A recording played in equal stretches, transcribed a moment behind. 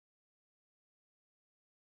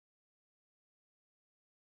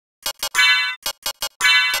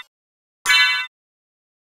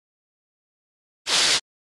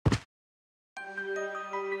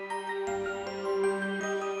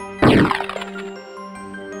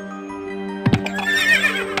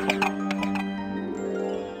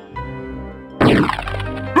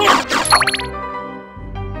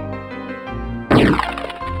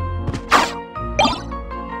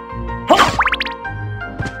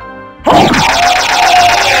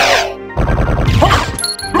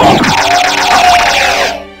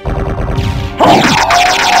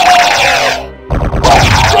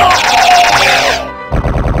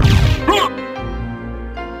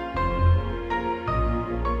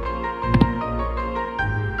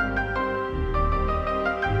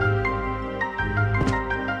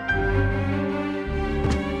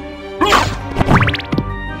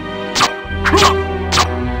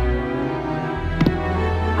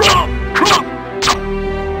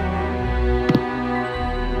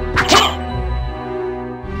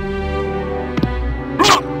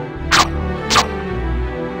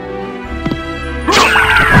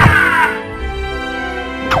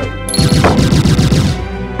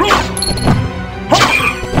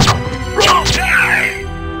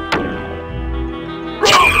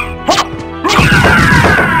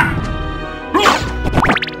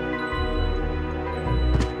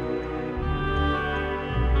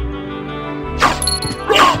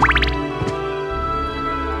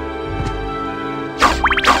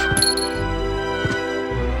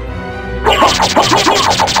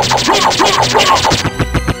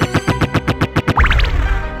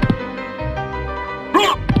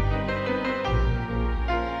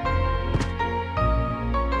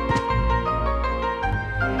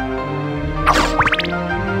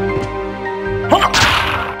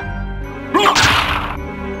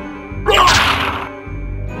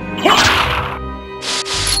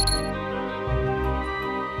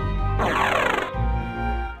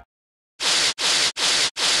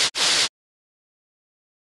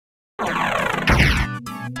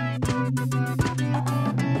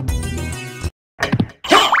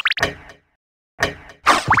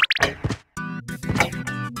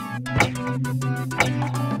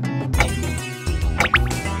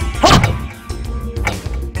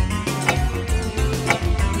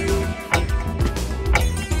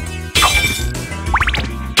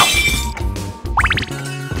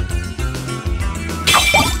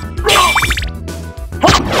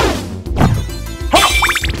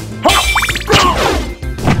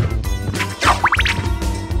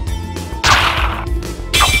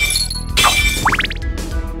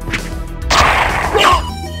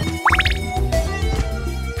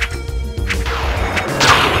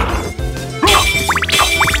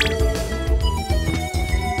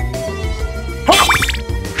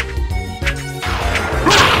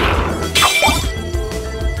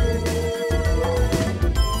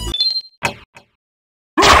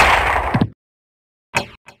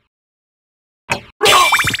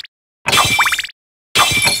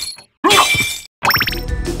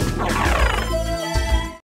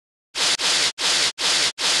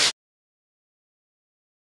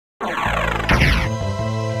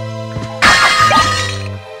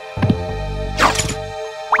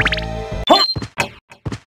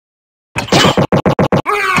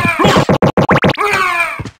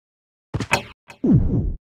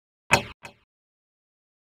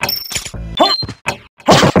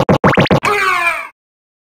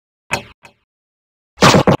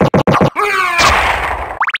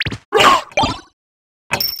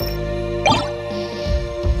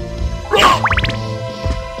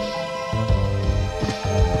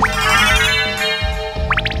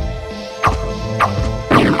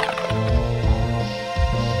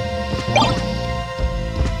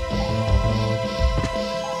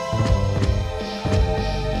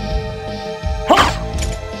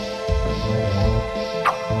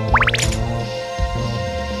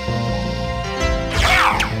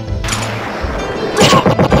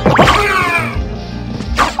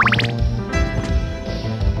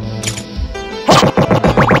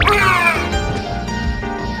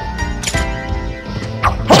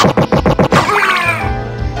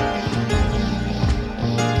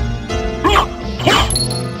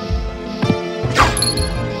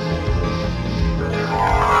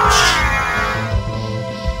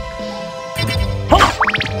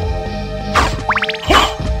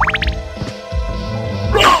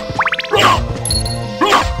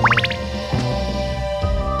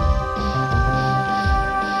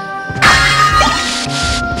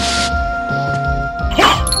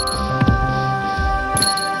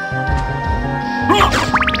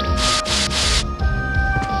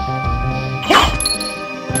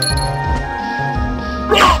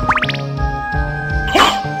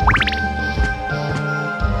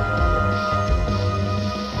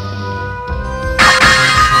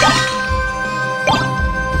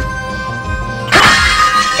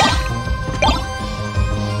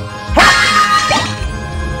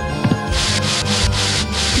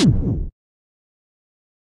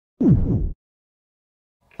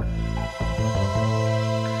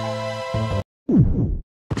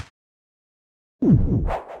Mother!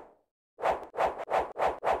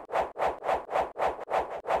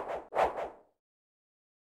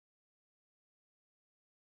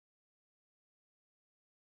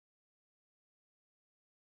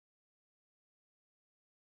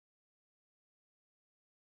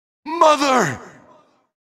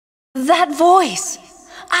 That voice!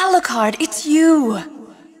 Alucard, it's you!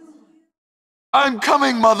 I'm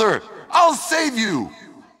coming, Mother! I'll save you!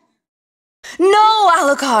 No,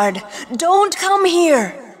 Alucard! Don't come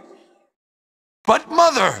here! But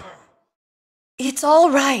Mother! It's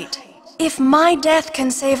all right. If my death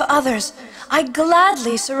can save others, I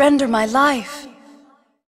gladly surrender my life.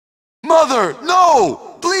 Mother,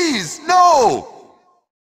 no! Please, no!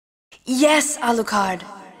 Yes, Alucard.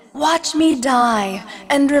 Watch me die,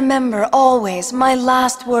 and remember always my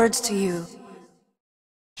last words to you.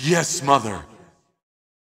 Yes, Mother.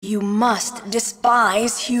 You must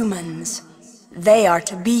despise humans. They are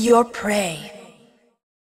to be your prey.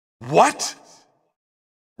 What?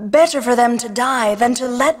 Better for them to die than to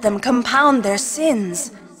let them compound their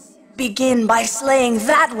sins. Begin by slaying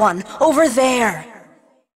that one over there.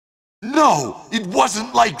 No, it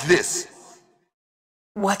wasn't like this.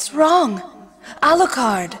 What's wrong?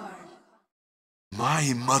 Alucard.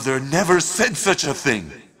 My mother never said such a thing.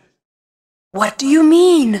 What do you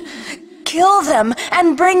mean? Kill them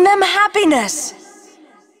and bring them happiness.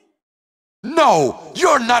 No,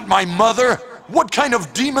 you're not my mother. What kind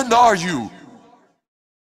of demon are you?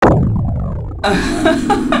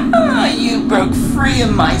 You broke free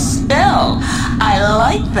of my spell. I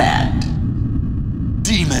like that.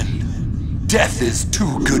 Demon, death is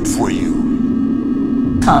too good for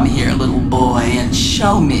you. Come here, little boy, and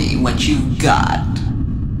show me what you've got.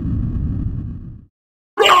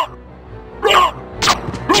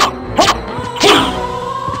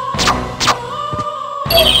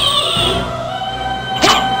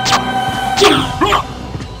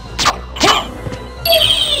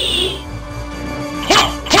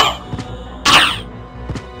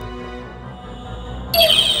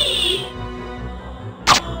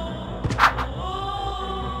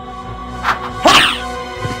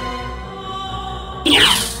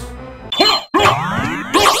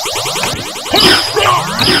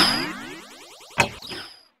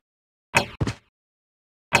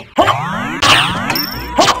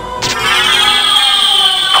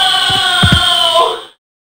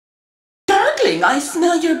 I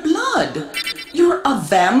smell your blood. You're a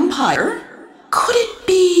vampire? Could it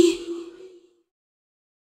be...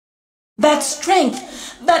 that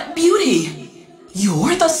strength, that beauty?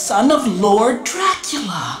 You're the son of Lord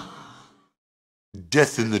Dracula.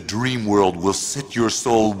 Death in the dream world will set your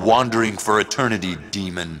soul wandering for eternity,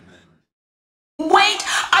 demon. Wait!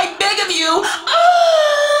 I beg of you!